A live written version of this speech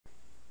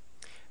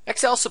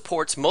Excel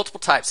supports multiple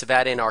types of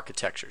add-in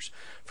architectures,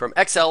 from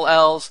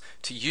XLLs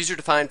to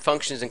user-defined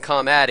functions and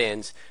COM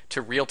add-ins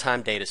to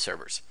real-time data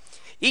servers.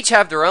 Each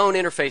have their own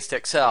interface to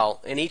Excel,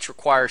 and each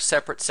require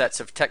separate sets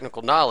of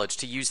technical knowledge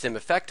to use them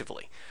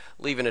effectively,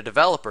 leaving a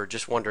developer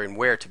just wondering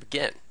where to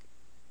begin.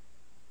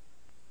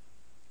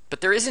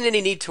 But there isn't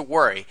any need to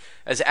worry,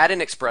 as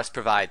Add-in Express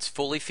provides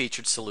fully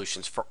featured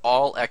solutions for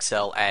all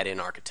Excel add-in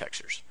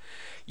architectures.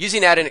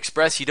 Using Add-in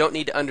Express, you don't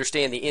need to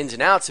understand the ins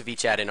and outs of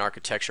each add-in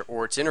architecture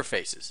or its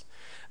interfaces.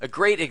 A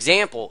great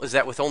example is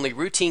that with only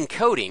routine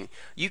coding,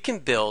 you can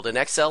build an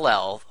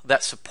XLL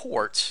that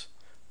supports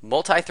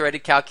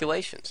multi-threaded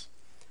calculations,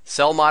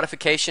 cell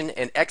modification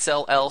and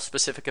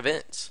XLL-specific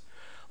events,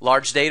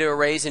 large data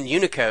arrays in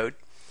Unicode,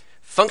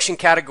 function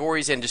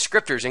categories and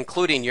descriptors,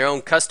 including your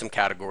own custom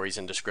categories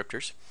and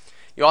descriptors.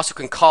 You also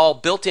can call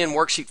built-in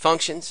worksheet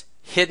functions,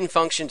 hidden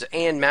functions,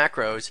 and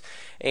macros,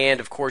 and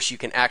of course you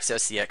can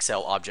access the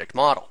Excel object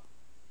model.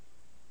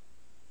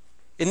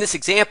 In this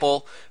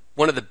example,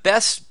 one of the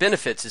best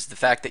benefits is the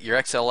fact that your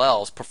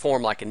XLLs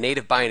perform like a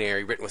native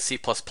binary written with C++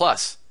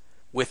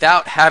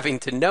 without having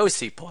to know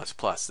C++.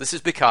 This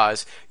is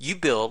because you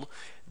build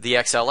the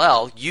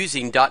XLL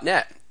using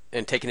 .NET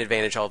and taking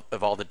advantage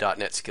of all the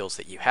 .NET skills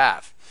that you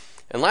have.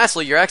 And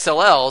lastly, your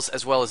XLLs,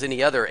 as well as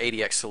any other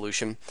ADX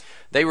solution,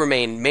 they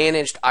remain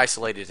managed,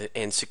 isolated,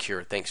 and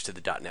secure thanks to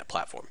the .NET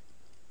platform.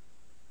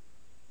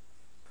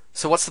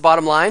 So what's the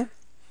bottom line?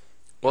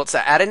 Well, it's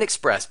that Add-in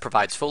Express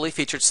provides fully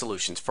featured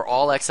solutions for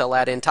all Excel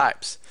add-in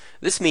types.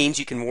 This means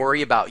you can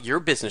worry about your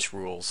business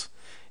rules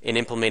in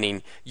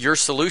implementing your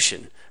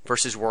solution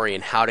versus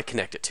worrying how to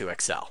connect it to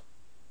Excel.